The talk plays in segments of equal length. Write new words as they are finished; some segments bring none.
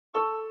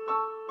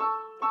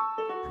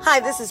Hi,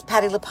 this is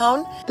Patty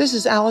Lapone. This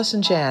is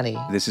Allison Janney.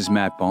 This is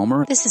Matt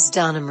Bomer. This is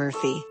Donna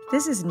Murphy.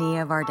 This is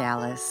Nia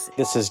Vardalis.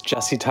 This is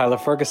Jesse Tyler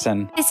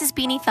Ferguson. This is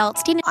Beanie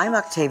Feldstein. I'm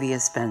Octavia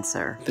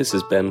Spencer. This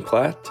is Ben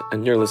Platt,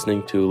 and you're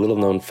listening to Little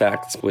Known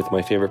Facts with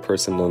my favorite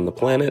person on the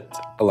planet,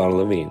 Alana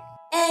Levine.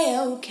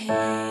 A-OK.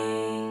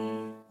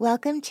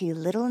 Welcome to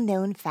Little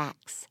Known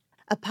Facts,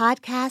 a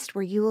podcast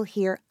where you will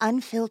hear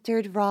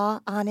unfiltered,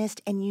 raw,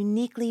 honest, and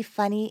uniquely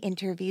funny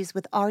interviews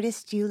with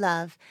artists you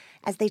love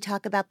as they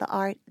talk about the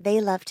art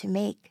they love to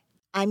make.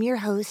 I'm your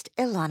host,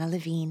 Ilana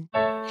Levine.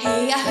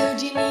 Hey, I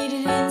heard you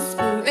needed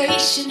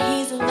inspiration.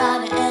 He's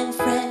Ilana and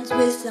friends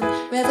with some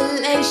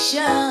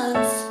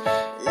revelations.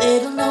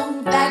 Little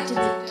known fact of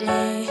the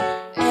day.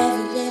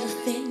 Every little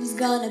thing's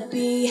gonna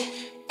be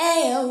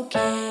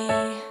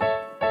A-OK.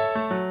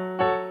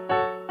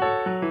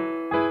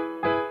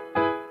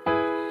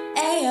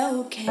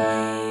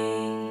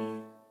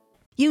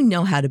 You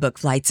know how to book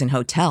flights and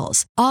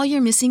hotels. All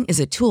you're missing is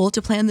a tool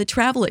to plan the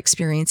travel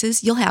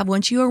experiences you'll have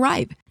once you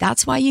arrive.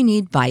 That's why you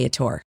need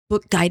Viator.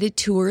 Book guided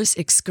tours,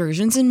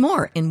 excursions, and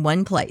more in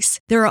one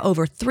place. There are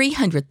over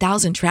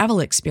 300,000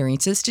 travel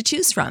experiences to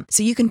choose from,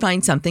 so you can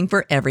find something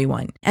for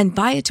everyone. And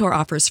Viator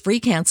offers free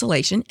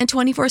cancellation and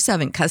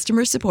 24/7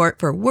 customer support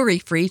for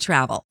worry-free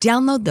travel.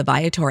 Download the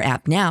Viator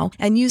app now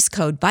and use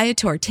code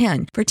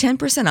Viator10 for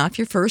 10% off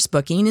your first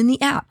booking in the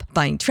app.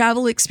 Find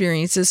travel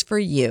experiences for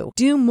you.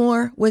 Do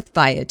more with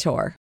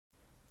Viator.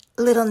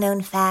 Little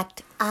known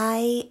fact,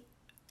 I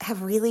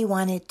have really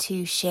wanted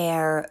to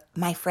share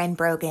my friend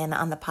Brogan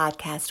on the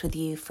podcast with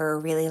you for a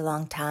really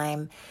long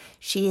time.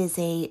 She is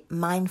a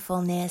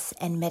mindfulness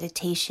and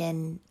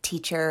meditation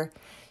teacher.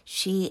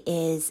 She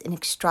is an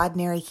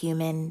extraordinary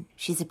human.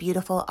 She's a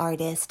beautiful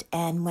artist.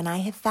 And when I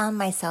have found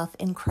myself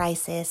in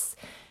crisis,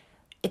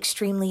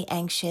 extremely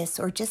anxious,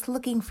 or just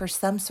looking for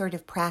some sort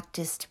of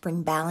practice to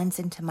bring balance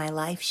into my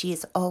life, she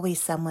is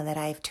always someone that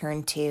I've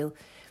turned to.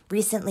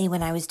 Recently,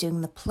 when I was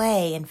doing the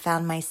play and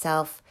found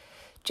myself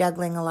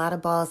juggling a lot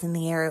of balls in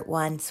the air at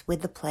once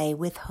with the play,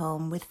 with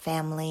home, with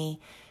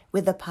family,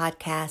 with the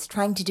podcast,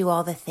 trying to do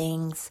all the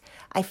things,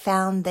 I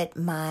found that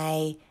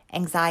my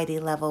anxiety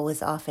level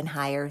was often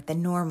higher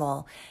than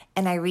normal.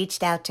 And I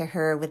reached out to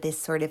her with this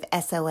sort of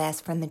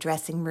SOS from the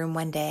dressing room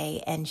one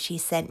day, and she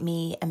sent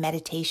me a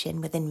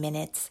meditation within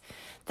minutes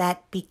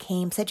that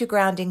became such a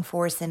grounding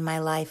force in my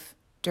life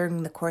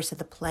during the course of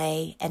the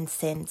play and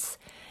since.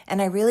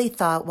 And I really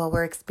thought, while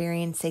we're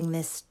experiencing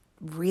this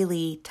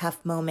really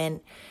tough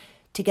moment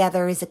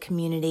together as a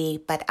community,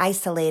 but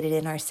isolated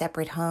in our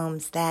separate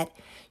homes, that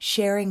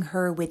sharing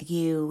her with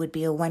you would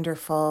be a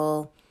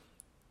wonderful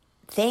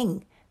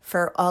thing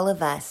for all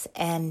of us.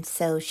 And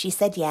so she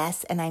said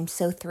yes, and I'm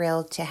so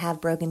thrilled to have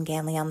Brogan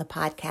Ganley on the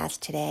podcast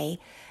today.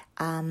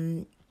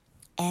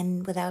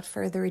 And without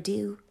further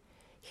ado,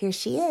 here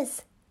she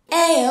is.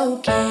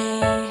 A-OK.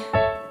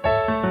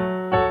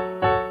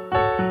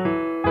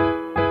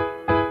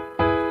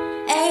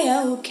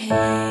 A-OK.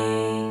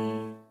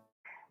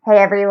 Hey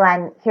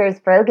everyone, here's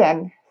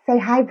Brogan. Say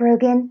hi,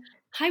 Brogan.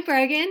 Hi,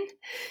 Brogan.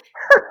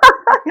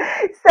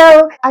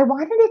 So I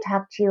wanted to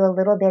talk to you a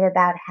little bit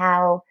about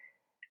how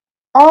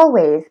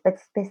always, but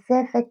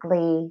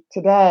specifically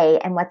today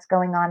and what's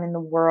going on in the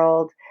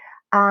world,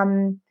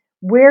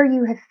 where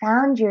you have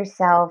found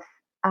yourself,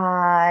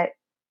 where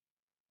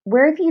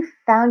have you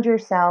found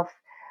yourself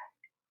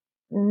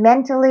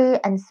mentally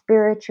and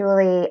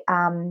spiritually,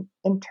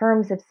 in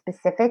terms of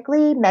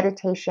specifically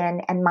meditation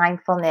and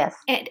mindfulness?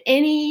 At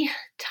any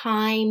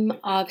time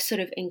of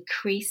sort of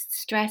increased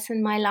stress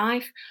in my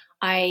life,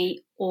 I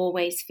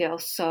always feel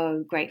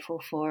so grateful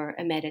for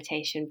a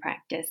meditation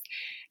practice.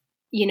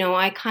 You know,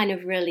 I kind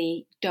of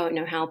really don't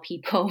know how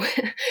people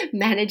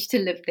manage to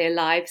live their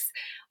lives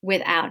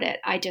without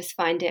it. I just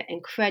find it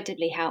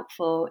incredibly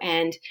helpful.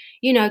 And,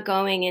 you know,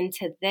 going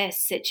into this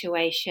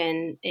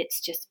situation,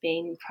 it's just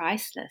been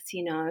priceless,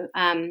 you know.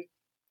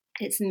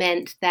 It's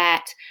meant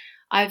that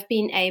I've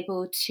been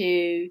able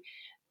to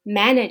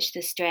manage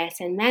the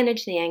stress and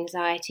manage the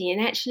anxiety and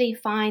actually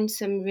find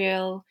some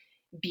real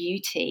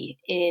beauty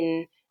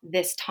in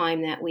this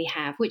time that we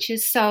have, which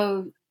is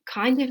so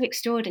kind of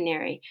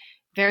extraordinary.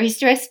 Very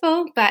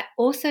stressful, but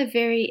also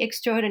very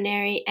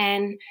extraordinary.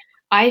 And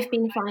I've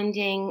been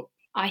finding,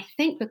 I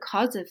think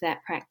because of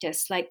that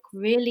practice, like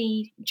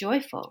really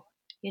joyful,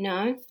 you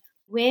know.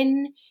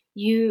 When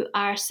you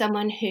are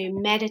someone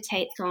who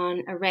meditates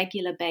on a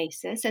regular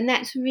basis, and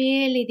that's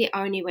really the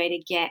only way to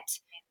get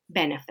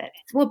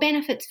benefits. Well,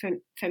 benefits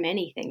from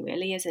anything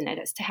really, isn't it?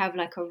 It's to have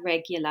like a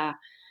regular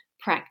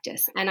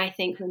practice. And I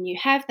think when you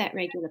have that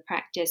regular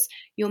practice,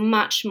 you're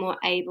much more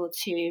able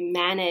to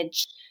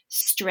manage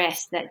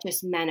stress that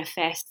just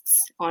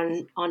manifests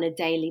on a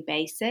daily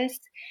basis.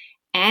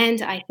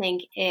 And I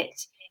think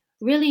it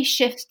really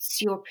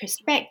shifts your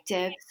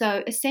perspective.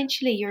 So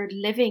essentially you're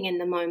living in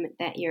the moment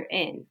that you're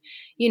in.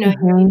 You know,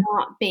 you're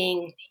not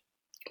being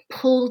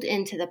pulled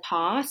into the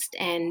past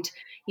and,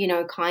 you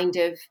know, kind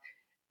of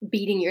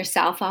beating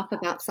yourself up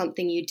about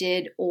something you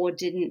did or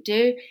didn't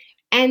do.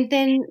 And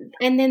then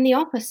the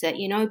opposite,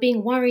 you know,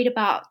 being worried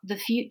about the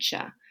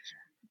future,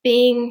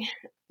 being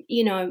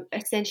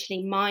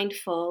essentially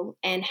mindful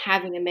and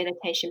having a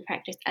meditation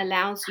practice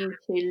allows you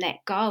to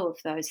let go of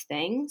those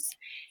things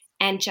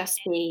and just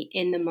be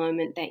in the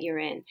moment that you're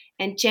in.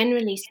 And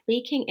generally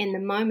speaking, in the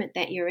moment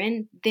that you're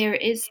in, there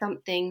is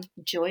something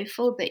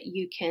joyful that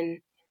you can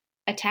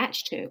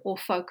attach to or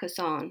focus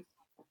on,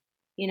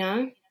 you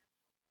know?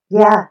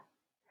 Yeah.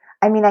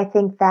 I mean, I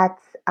think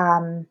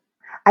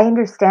I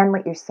understand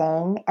what you're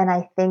saying. And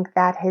I think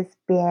that has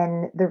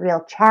been the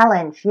real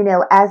challenge.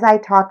 As I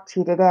talk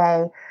to you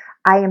today,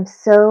 I am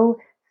so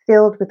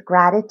filled with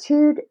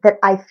gratitude that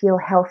I feel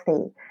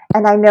healthy.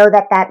 And I know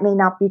that that may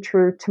not be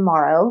true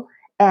tomorrow.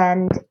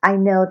 And I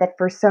know that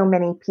for so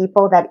many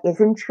people, that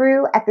isn't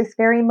true at this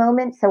very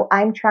moment. So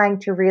I'm trying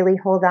to really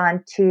hold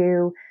on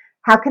to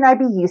how can I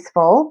be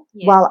useful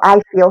Yeah. while I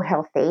feel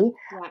healthy,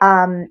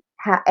 Yeah.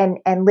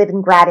 and live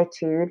in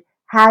gratitude.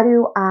 How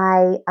do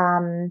I,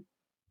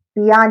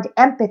 beyond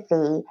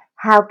empathy,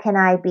 how can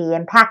I be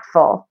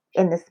impactful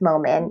in this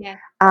moment? Yeah.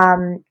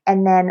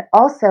 And then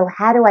also,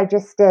 how do I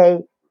just stay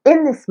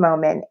in this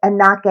moment and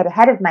not get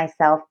ahead of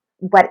myself?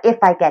 What if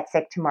I get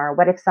sick tomorrow?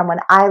 What if someone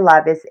I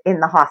love is in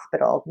the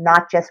hospital,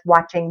 not just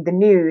watching the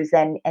news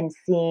and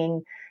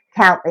seeing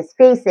countless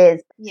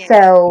faces? Yeah.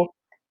 So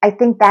I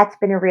think that's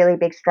been a really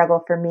big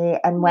struggle for me.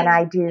 And when Yeah.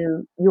 I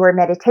do your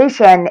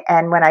meditation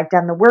and when I've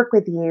done the work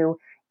with you,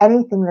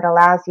 anything that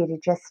allows you to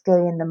just stay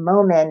in the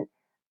moment,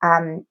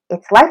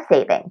 it's life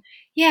saving.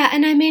 Yeah,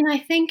 and I mean, I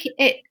think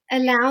it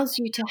allows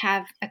you to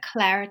have a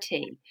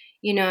clarity,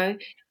 you know.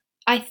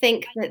 I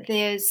think that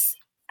there's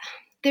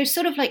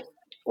sort of like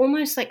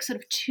almost like sort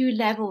of two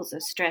levels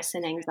of stress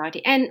and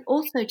anxiety. And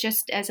also,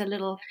 just as a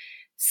little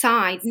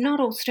side, not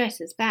all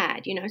stress is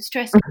bad.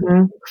 Stress can be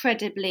Hmm.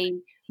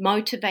 incredibly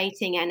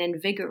motivating and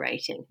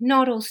invigorating.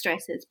 Not all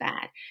stress is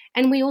bad.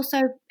 And we also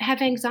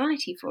have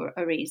anxiety for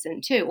a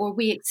reason too, or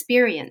we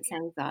experience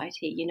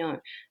anxiety.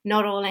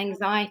 Not all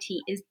anxiety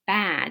is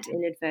bad,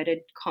 in inverted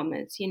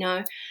commas.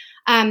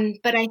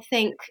 But I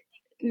think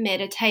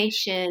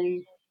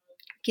meditation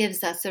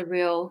gives us a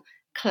real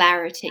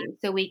clarity,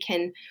 so we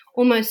can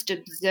almost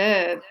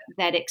observe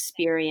that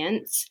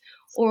experience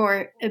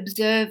or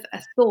observe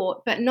a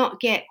thought but not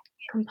get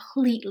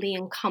completely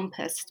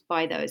encompassed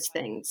by those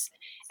things.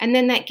 And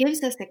then that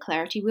gives us a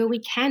clarity where we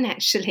can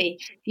actually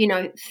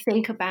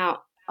think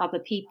about other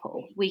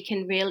people. We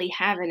can really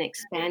have an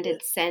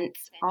expanded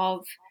sense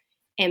of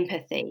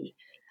empathy,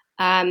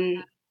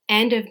 and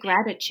of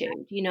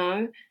gratitude.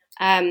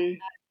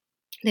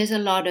 There's a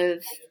lot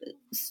of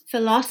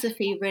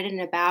philosophy written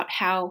about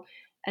how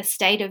a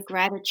state of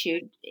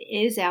gratitude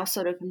is our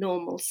sort of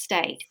normal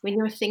state. When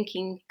you're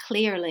thinking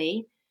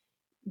clearly,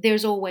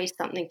 there's always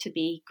something to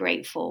be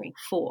grateful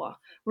for,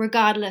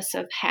 regardless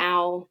of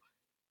how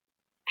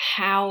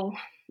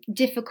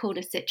difficult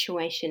a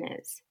situation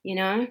is.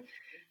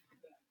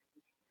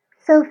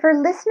 So, for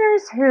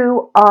listeners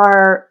who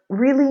are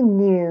really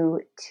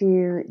new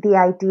to the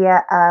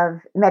idea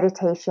of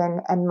meditation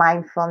and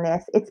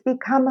mindfulness, it's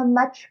become a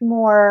much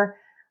more,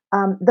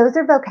 those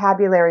are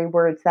vocabulary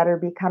words that are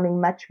becoming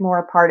much more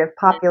a part of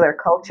popular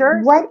culture.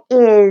 What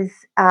is,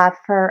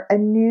 for a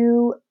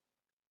new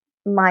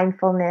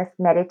mindfulness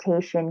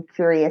meditation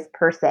curious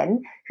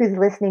person who's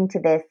listening to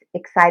this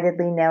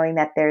excitedly knowing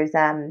that there's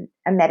a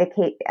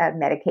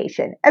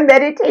meditation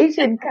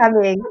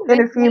coming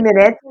in a few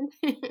minutes,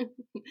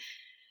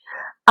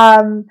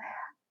 um,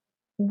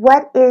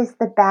 what is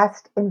the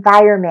best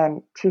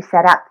environment to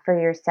set up for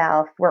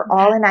yourself? We're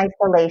all in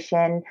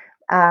isolation.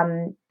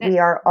 We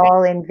are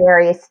all in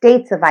various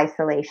states of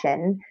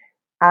isolation.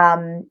 That's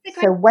a great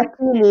So what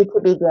do you question. need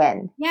to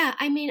begin? Yeah,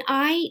 I mean,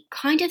 I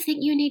kind of think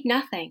you need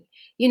nothing.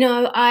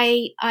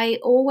 I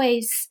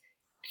always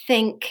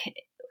think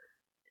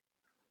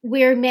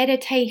we're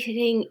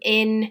meditating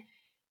in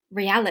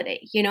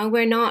reality.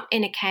 We're not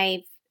in a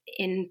cave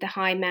in the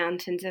high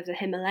mountains of the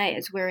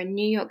Himalayas. We're in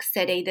New York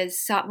City.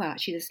 Well,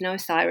 actually, there's no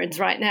sirens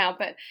right now,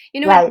 but you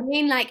know what I Right.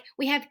 mean? Like,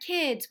 we have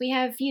kids, we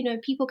have,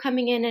 people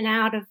coming in and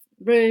out of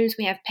rooms,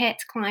 we have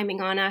pets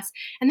climbing on us,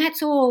 and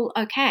that's all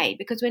okay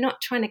because we're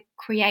not trying to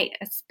create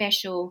a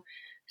special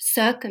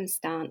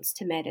circumstance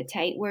to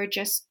meditate. We're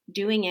just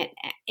doing it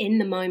in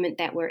the moment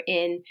that we're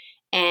in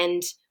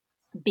and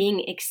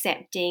being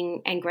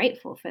accepting and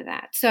grateful for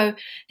that. So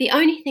the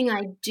only thing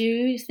I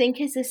do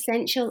think is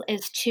essential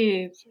is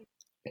to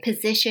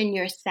position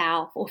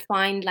yourself or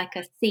find like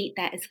a seat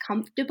that is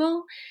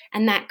comfortable,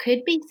 and that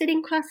could be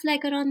sitting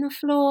cross-legged on the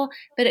floor,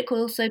 but it could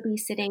also be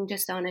sitting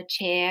just on a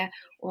chair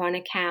or on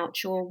a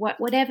couch or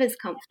whatever's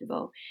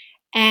comfortable.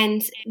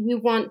 And you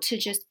want to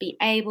just be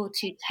able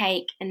to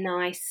take a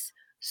nice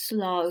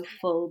slow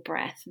full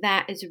breath.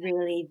 That is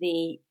really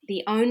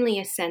the only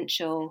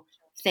essential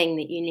thing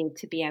that you need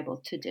to be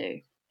able to do.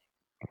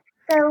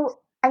 So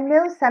I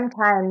know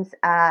sometimes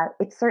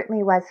it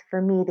certainly was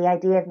for me the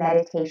idea of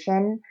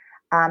meditation,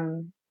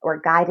 or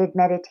guided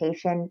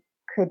meditation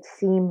could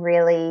seem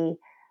really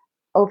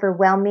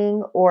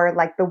overwhelming, or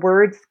like the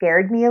word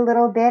scared me a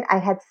little bit. I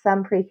had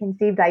some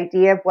preconceived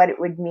idea of what it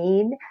would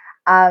mean.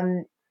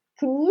 Can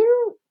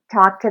you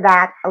talk to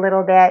that a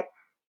little bit?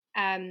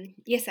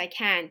 Yes, I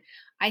can.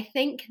 I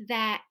think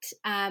that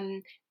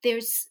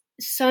there's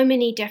so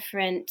many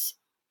different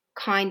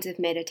kinds of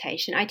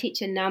meditation. I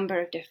teach a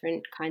number of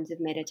different kinds of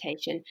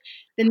meditation.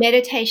 The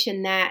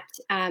meditation that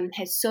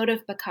has sort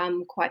of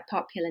become quite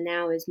popular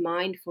now is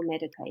mindful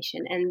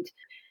meditation. And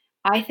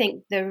I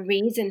think the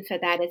reason for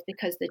that is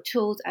because the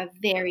tools are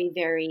very,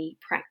 very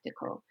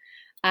practical.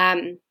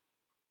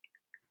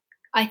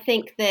 I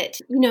think that,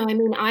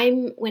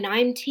 when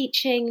I'm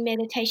teaching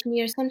meditation,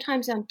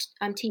 sometimes I'm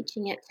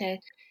teaching it to,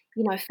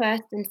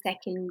 first and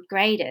second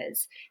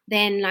graders.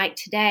 Then like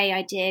today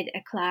I did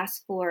a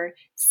class for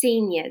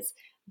seniors.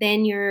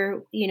 Then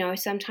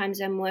sometimes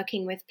I'm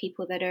working with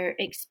people that are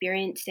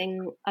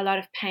experiencing a lot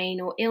of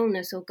pain or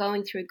illness or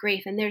going through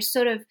grief. And there's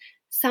sort of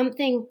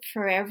something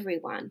for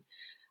everyone.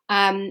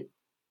 And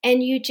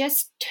you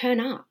just turn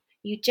up.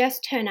 You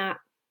just turn up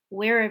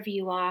wherever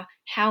you are,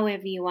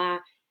 however you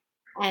are.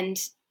 And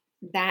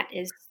that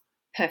is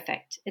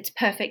perfect. It's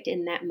perfect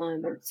in that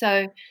moment.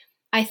 So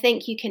I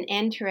think you can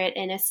enter it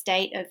in a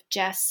state of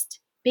just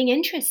being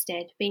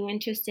interested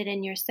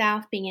in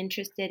yourself, being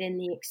interested in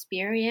the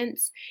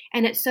experience.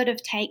 And it sort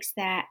of takes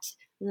that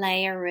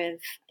layer of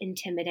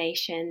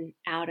intimidation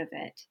out of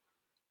it.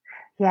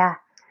 Yeah.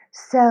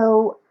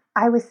 So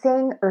I was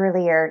saying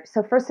earlier,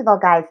 so first of all,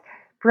 guys,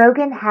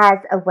 Brogan has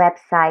a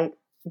website.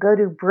 Go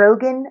to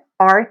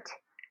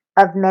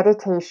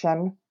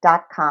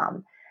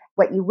broganartofmeditation.com.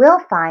 What you will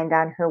find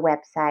on her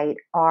website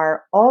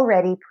are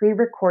already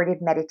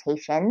pre-recorded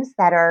meditations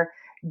that are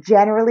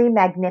generally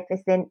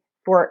magnificent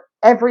for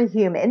every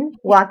human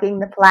walking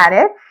the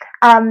planet.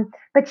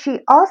 But she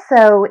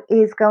also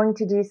is going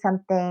to do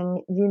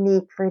something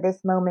unique for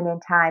this moment in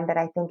time that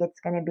I think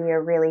it's going to be a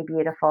really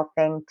beautiful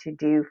thing to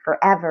do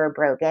forever,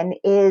 Brogan,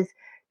 is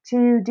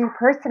to do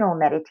personal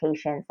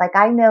meditations. Like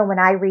I know when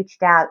I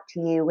reached out to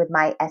you with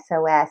my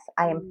SOS,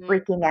 I am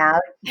freaking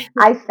out.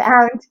 I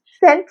found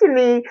sent to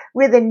me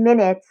within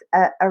minutes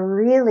a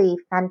really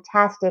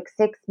fantastic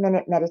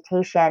 6-minute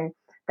meditation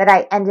that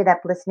I ended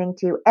up listening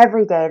to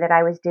every day that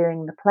I was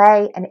doing the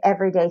play and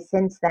every day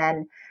since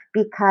then,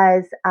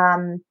 because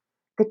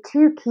the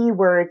two key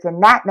words in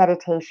that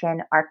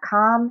meditation are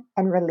calm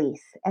and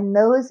release. And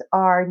those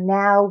are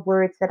now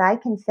words that I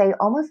can say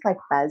almost like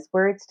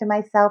buzzwords to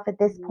myself at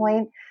this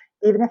point,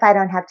 even if I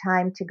don't have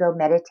time to go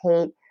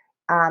meditate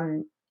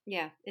in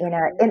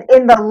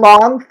the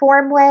long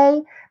form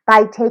way,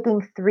 by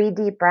taking 3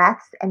 deep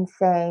breaths and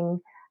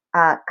saying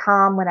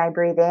calm when I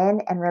breathe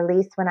in and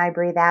release when I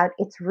breathe out.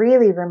 It's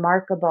really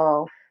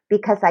remarkable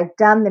because I've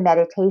done the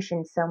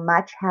meditation so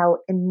much, how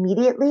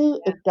immediately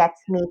it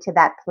gets me to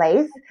that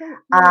place.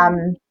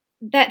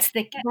 That's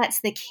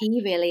the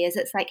key, really, is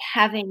it's like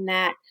having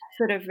that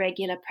sort of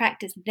regular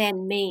practice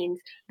then means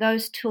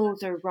those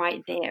tools are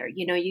right there.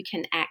 You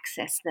can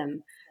access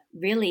them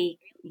really,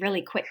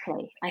 really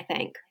quickly, I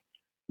think.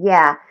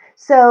 Yeah.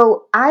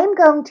 So I'm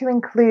going to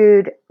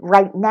include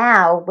right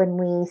now, when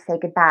we say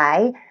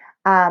goodbye,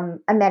 a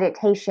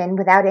meditation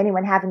without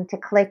anyone having to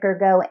click or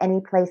go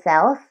anyplace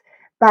else.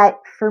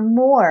 But for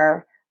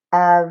more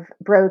of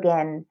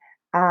Brogan,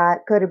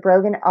 go to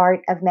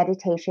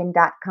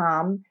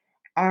broganartofmeditation.com,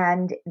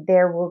 and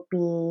there will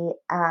be,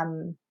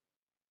 a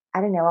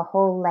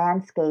whole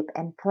landscape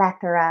and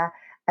plethora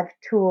of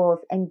tools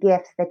and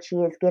gifts that she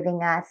is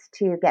giving us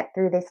to get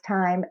through this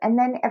time, and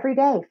then every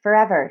day,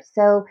 forever.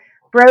 So,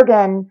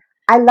 Brogan,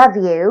 I love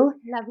you.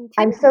 Love you too.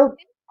 I'm so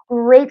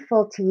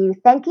grateful to you.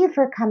 Thank you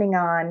for coming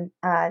on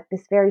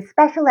this very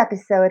special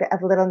episode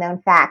of Little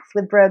Known Facts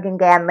with Brogan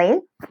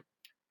Ganley.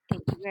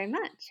 Thank you very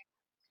much.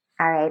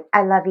 All right.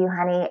 I love you,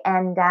 honey.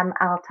 And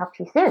I'll talk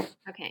to you soon.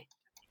 Okay.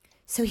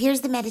 So here's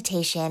the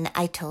meditation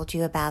I told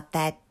you about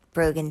that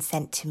Brogan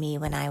sent to me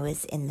when I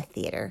was in the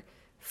theater,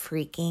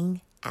 freaking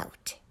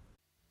out.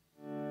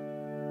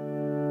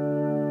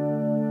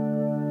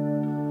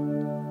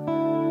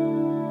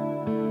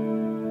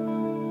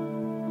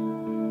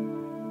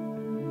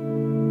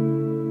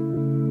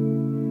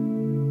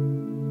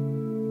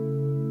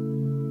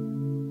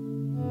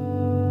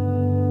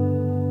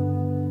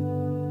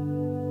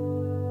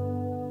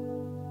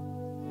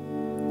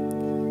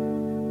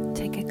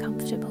 Take a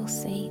comfortable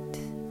seat.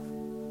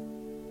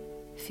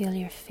 Feel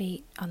your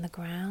feet on the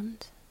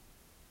ground.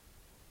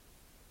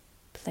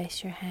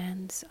 Place your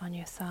hands on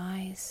your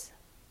thighs.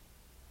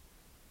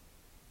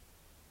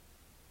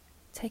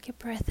 Take a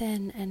breath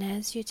in, and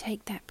as you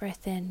take that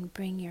breath in,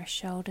 bring your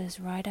shoulders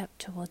right up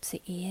towards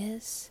the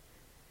ears.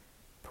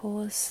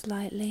 Pause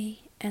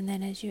slightly, and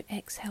then as you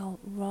exhale,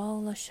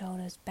 roll the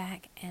shoulders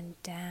back and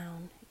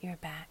down your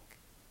back.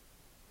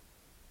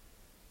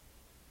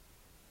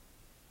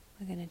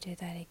 We're going to do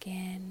that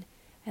again.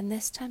 And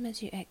this time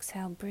as you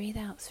exhale, breathe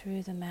out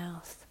through the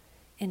mouth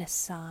in a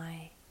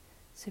sigh.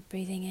 So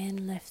breathing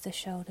in, lift the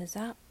shoulders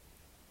up.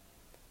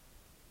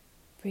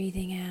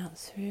 Breathing out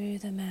through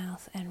the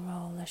mouth and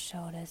roll the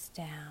shoulders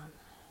down.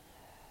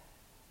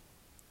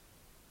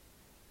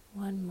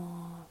 One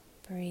more.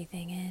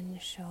 Breathing in,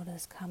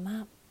 shoulders come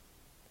up.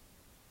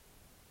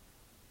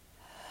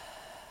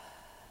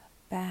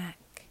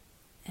 Back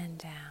and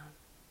down.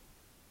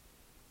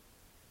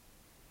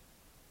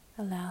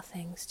 allow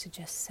things to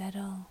just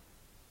settle.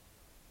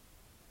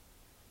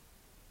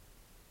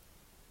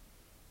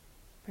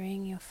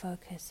 Bring your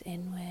focus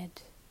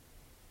inward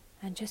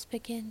and just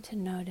begin to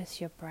notice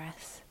your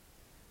breath.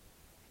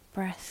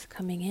 Breath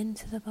coming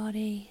into the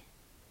body,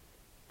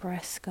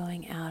 breath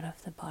going out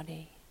of the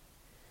body.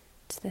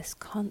 It's this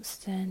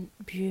constant,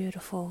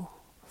 beautiful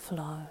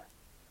flow.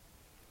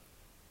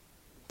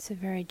 It's a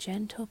very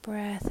gentle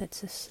breath,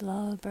 it's a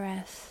slow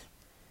breath,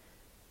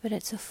 but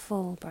it's a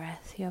full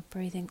breath. You're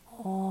breathing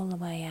all the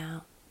way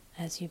out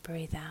as you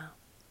breathe out.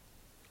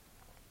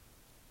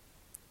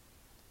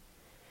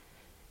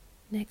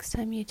 Next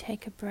time you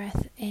take a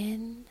breath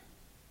in,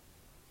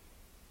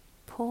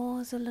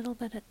 pause a little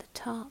bit at the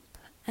top,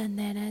 and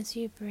then as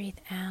you breathe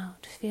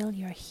out, feel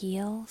your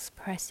heels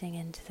pressing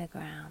into the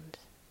ground.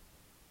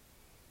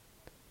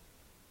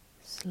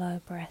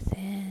 Slow breath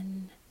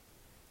in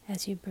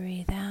as you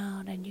breathe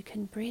out, and you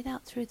can breathe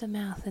out through the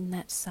mouth in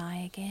that sigh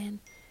again,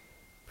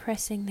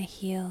 pressing the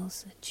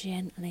heels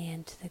gently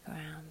into the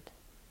ground.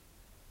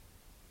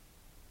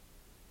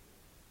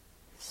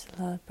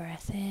 Slow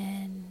breath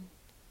in,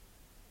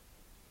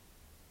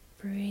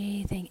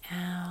 breathing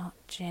out,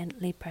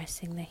 gently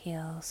pressing the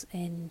heels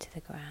into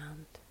the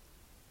ground.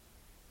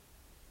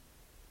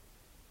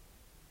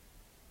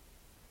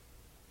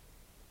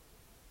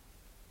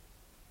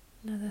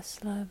 Another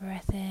slow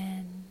breath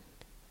in,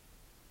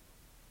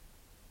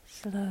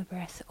 slow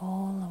breath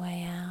all the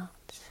way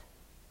out.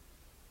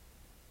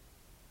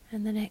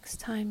 And the next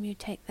time you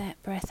take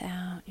that breath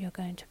out, you're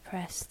going to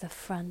press the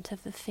front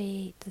of the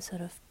feet, the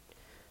sort of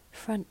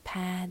front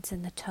pads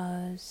and the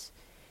toes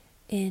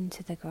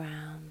into the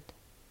ground.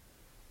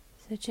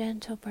 So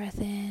gentle breath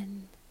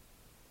in,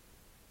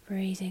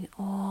 breathing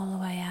all the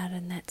way out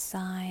in that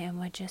sigh, and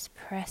we're just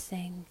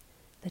pressing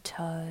the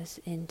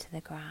toes into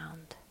the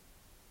ground.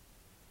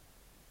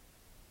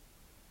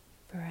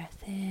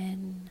 Breath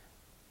in,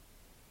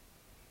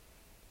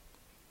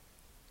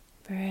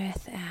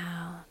 breath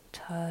out,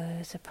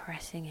 toes are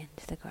pressing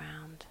into the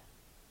ground.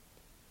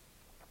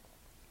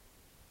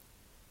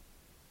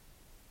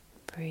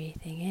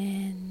 Breathing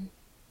in,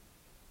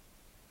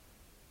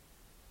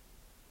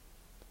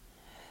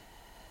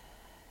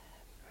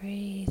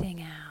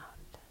 breathing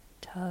out,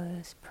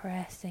 toes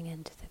pressing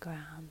into the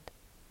ground.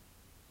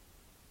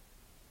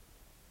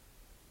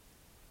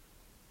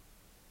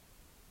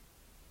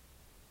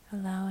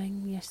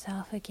 Allowing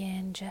yourself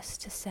again just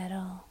to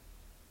settle,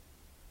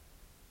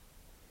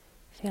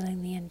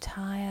 feeling the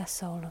entire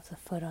sole of the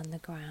foot on the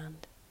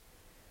ground.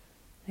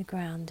 The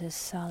ground is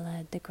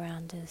solid, the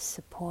ground is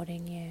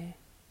supporting you.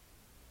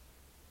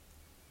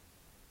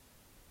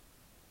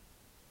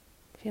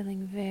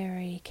 Feeling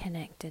very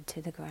connected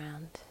to the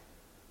ground.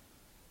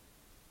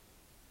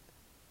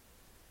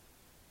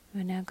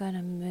 We're now going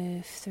to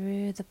move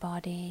through the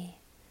body,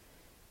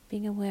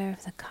 being aware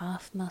of the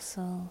calf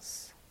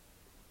muscles,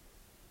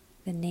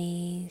 the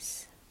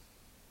knees,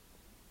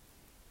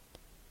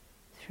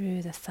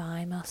 through the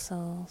thigh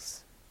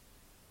muscles,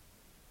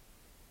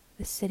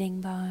 the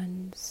sitting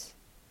bones,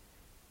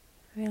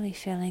 really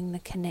feeling the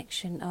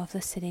connection of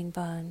the sitting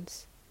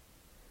bones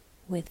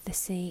with the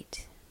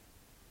seat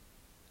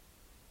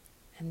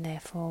and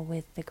therefore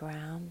with the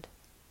ground.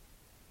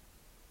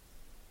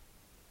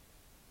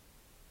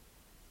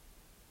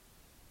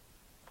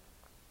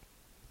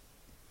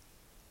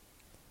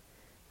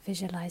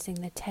 Visualizing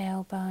the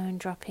tailbone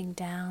dropping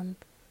down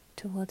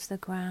towards the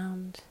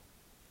ground,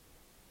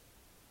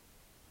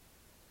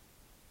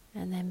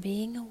 and then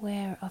being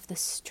aware of the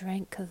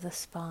strength of the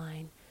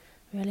spine,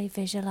 really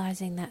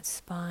visualizing that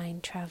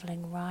spine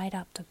traveling right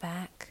up the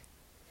back,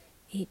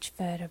 each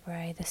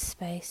vertebrae, the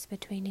space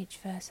between each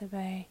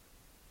vertebrae.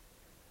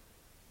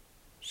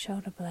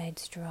 Shoulder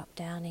blades drop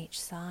down each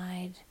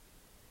side.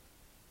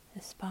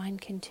 The spine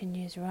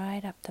continues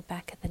right up the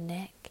back of the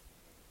neck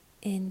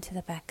into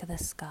the back of the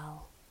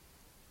skull.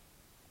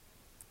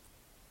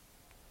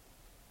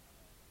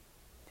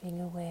 Being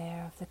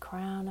aware of the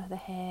crown of the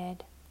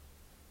head,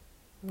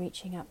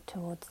 reaching up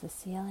towards the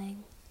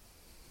ceiling.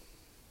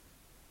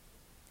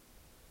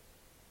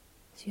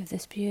 So you have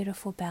this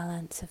beautiful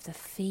balance of the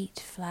feet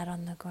flat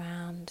on the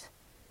ground,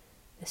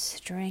 the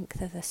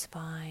strength of the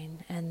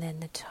spine, and then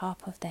the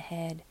top of the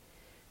head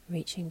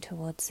reaching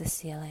towards the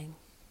ceiling.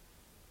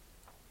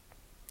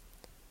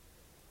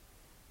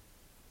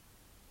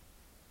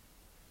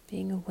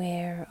 Being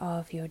aware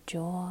of your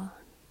jaw,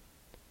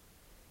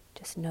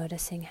 just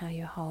noticing how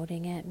you're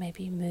holding it,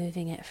 maybe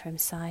moving it from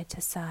side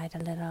to side a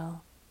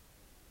little.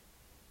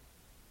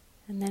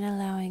 And then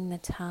allowing the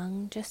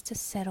tongue just to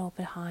settle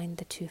behind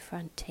the two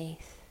front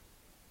teeth.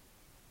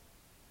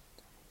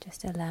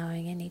 Just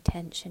allowing any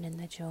tension in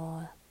the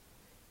jaw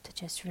to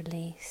just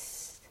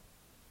release.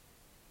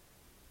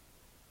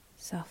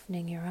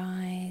 Softening your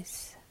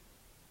eyes.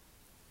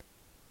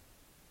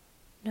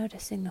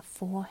 Noticing the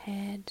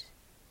forehead.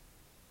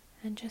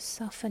 And just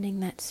softening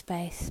that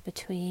space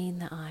between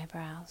the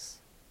eyebrows.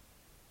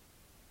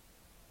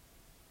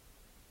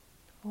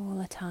 All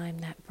the time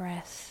that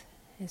breath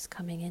is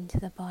coming into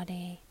the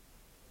body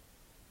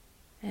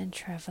and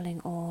traveling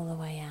all the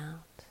way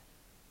out.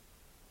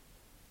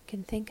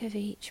 can think of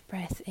each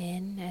breath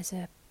in as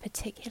a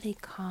particularly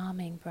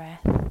calming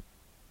breath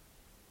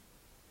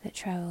that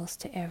travels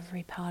to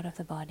every part of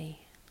the body.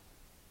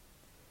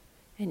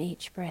 And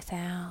each breath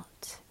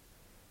out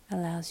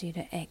allows you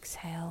to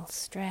exhale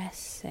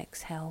stress,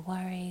 exhale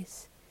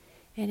worries,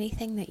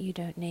 anything that you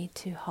don't need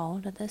to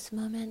hold at this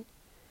moment.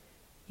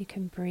 You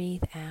can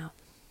breathe out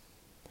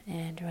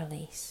and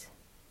release.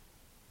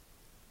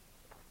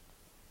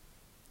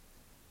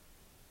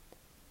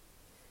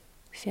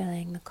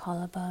 Feeling the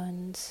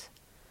collarbones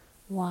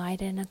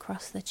widen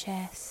across the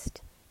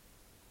chest,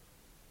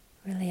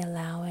 really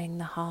allowing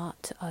the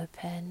heart to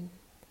open.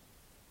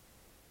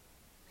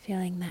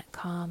 Feeling that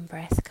calm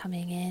breath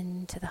coming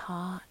into the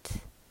heart,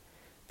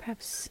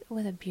 perhaps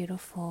with a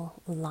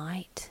beautiful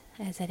light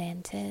as it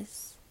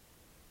enters,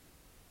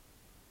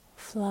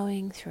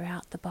 flowing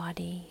throughout the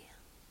body.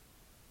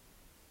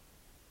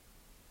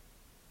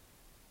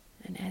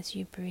 And as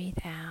you breathe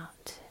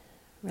out,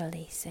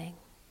 releasing.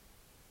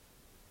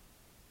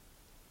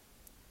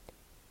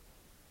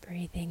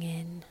 Breathing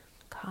in,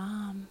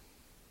 calm.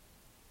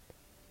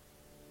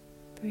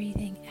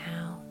 Breathing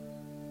out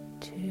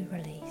to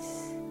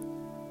release.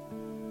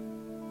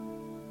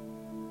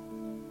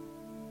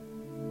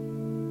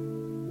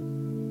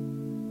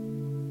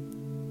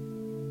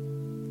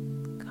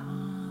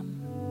 Calm.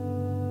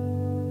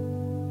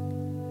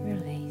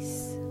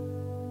 Release.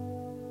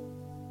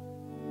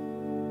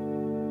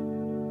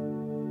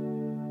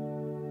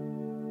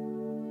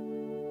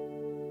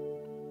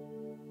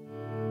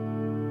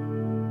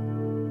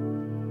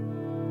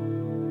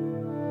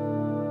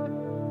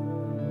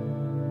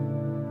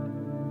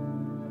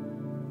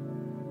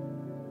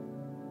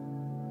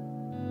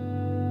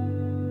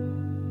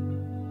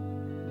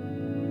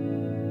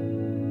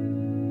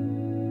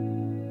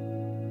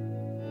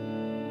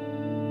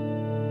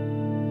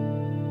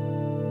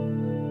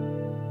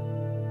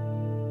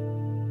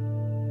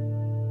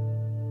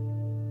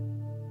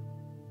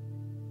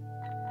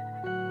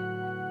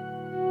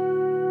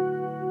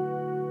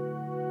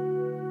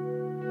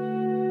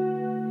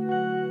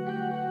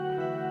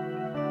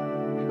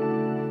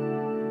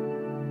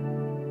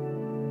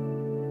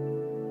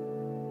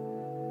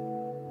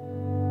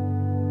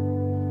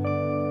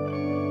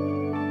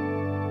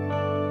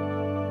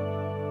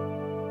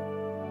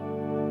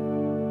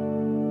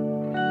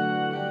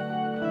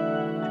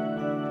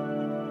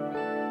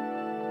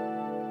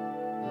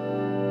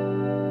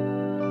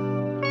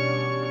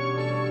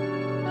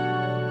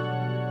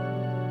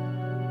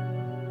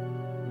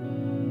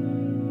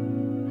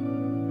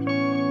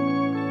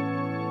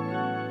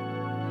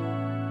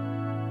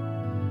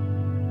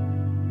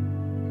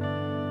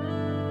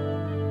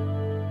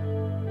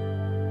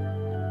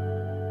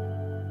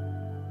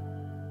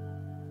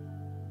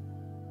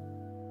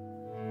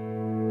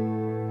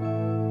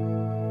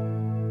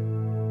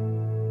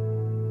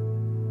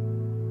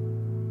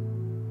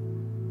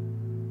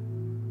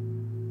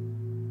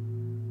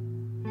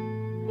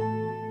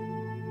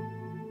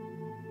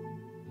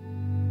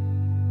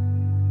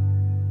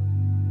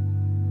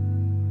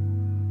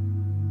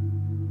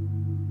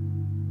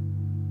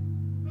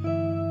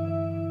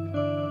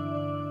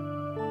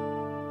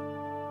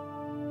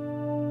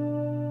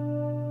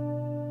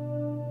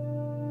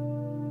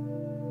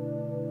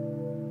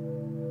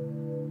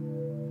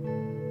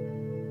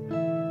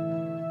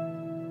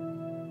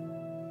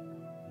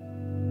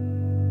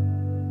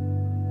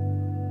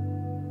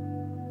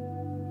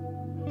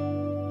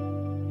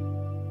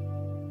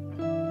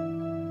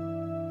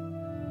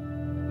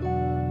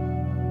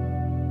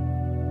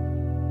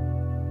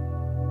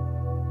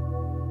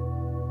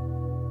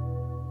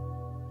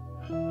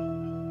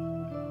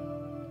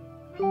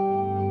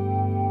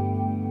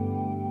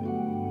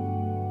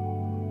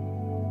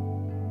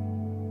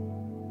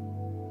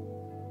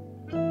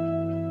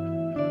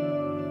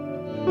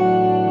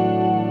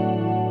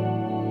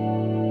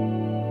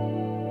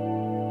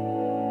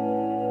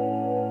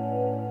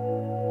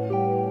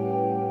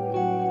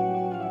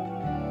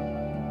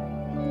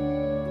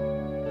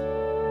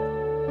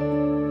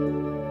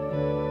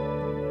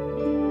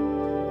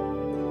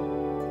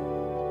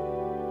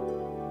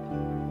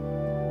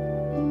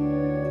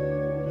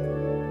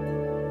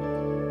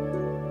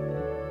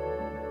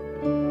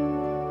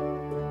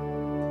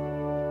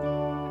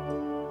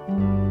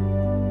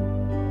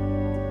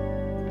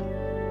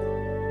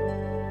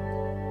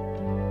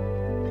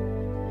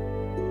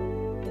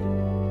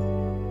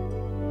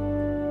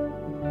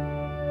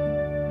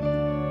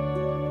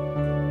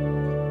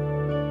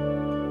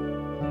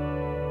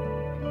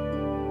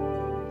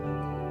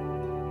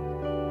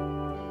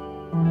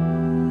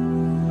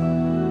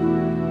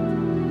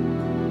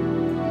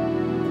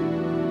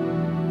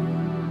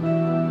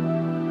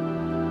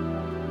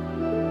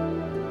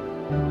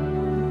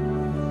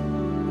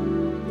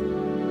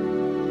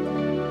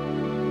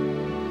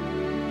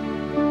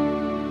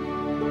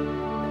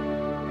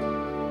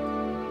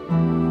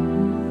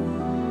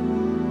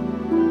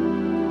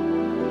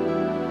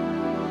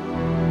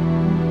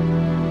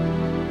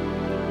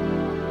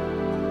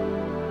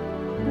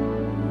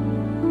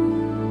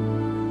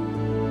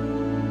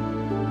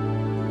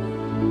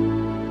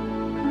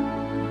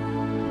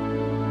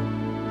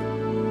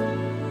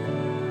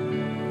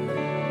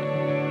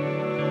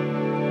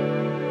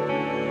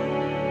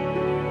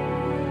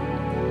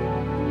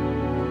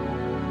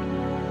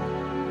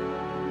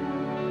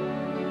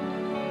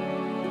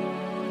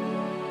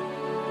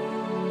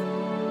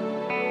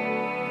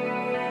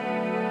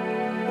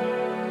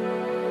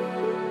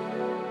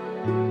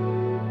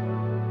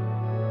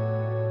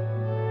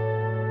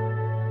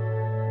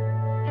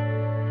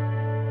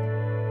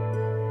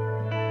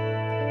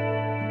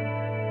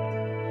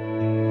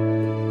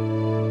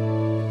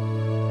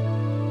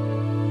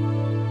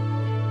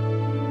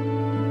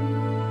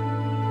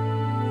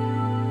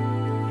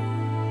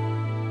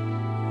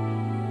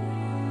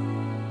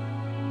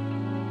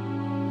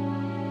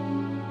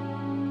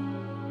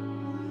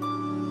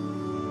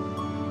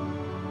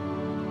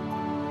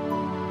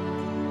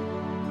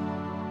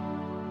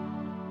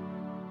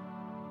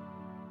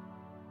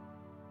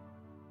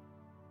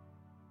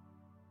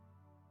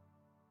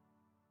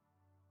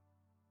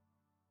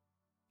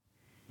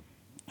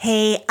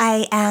 Hey,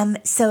 I am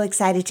so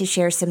excited to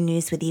share some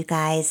news with you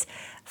guys.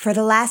 For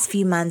the last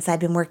few months, I've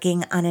been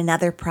working on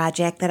another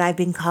project that I've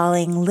been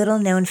calling Little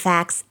Known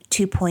Facts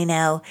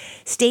 2.0.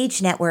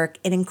 Stage Network,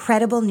 an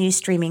incredible new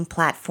streaming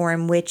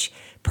platform which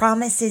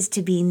promises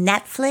to be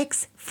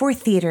Netflix for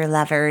theater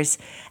lovers,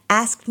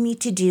 asked me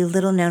to do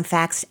Little Known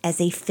Facts as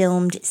a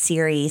filmed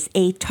series,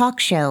 a talk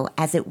show,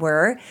 as it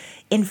were,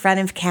 in front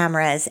of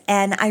cameras.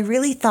 And I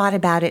really thought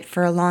about it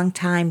for a long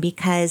time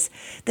because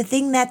the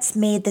thing that's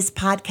made this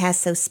podcast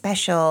so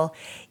special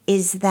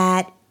is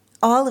that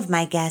all of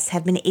my guests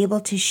have been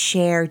able to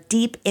share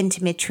deep,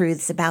 intimate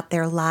truths about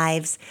their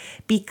lives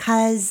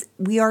because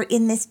we are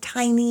in this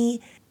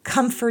tiny,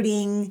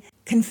 comforting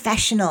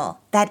confessional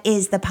that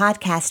is the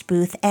podcast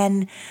booth.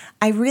 And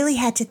I really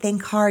had to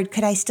think hard,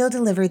 could I still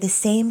deliver the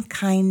same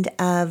kind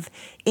of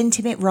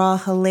intimate, raw,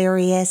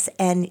 hilarious,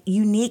 and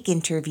unique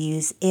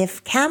interviews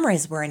if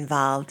cameras were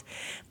involved?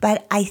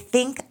 But I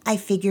think I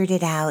figured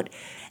it out.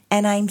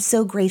 And I'm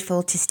so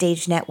grateful to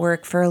Stage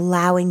Network for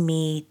allowing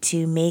me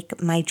to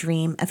make my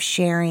dream of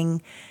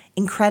sharing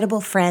incredible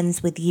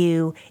friends with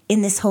you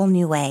in this whole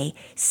new way.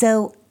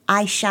 So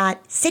I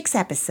shot 6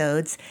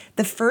 episodes.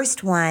 The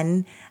first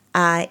one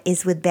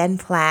is with Ben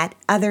Platt.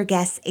 Other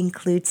guests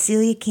include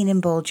Celia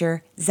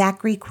Keenan-Bolger,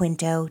 Zachary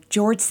Quinto,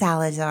 George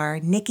Salazar,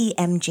 Nikki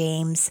M.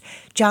 James,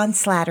 John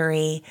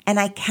Slattery, and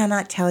I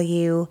cannot tell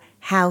you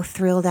how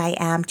thrilled I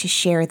am to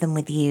share them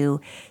with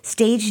you.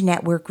 Stage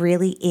Network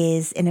really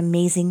is an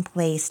amazing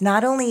place.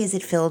 Not only is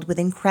it filled with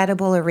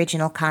incredible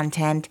original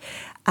content,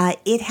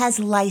 it has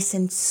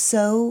licensed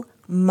so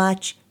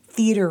much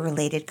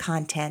theater-related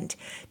content,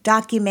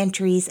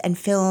 documentaries and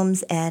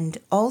films, and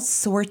all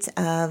sorts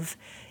of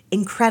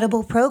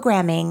incredible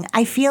programming.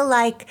 I feel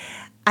like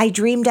I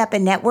dreamed up a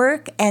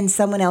network and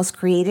someone else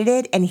created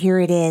it, and here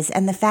it is.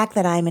 And the fact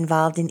that I'm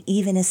involved in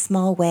even a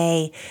small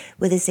way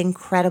with this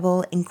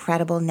incredible,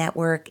 incredible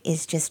network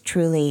is just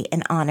truly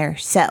an honor.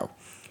 So,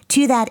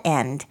 to that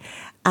end,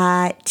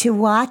 to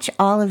watch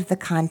all of the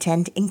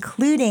content,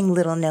 including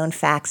Little Known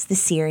Facts, the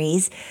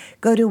series,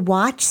 go to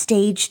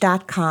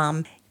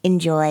watchstage.com.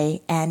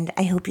 Enjoy, and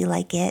I hope you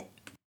like it.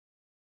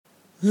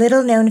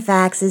 Little Known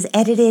Facts is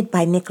edited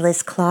by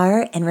Nicholas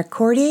Clark and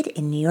recorded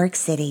in New York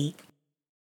City.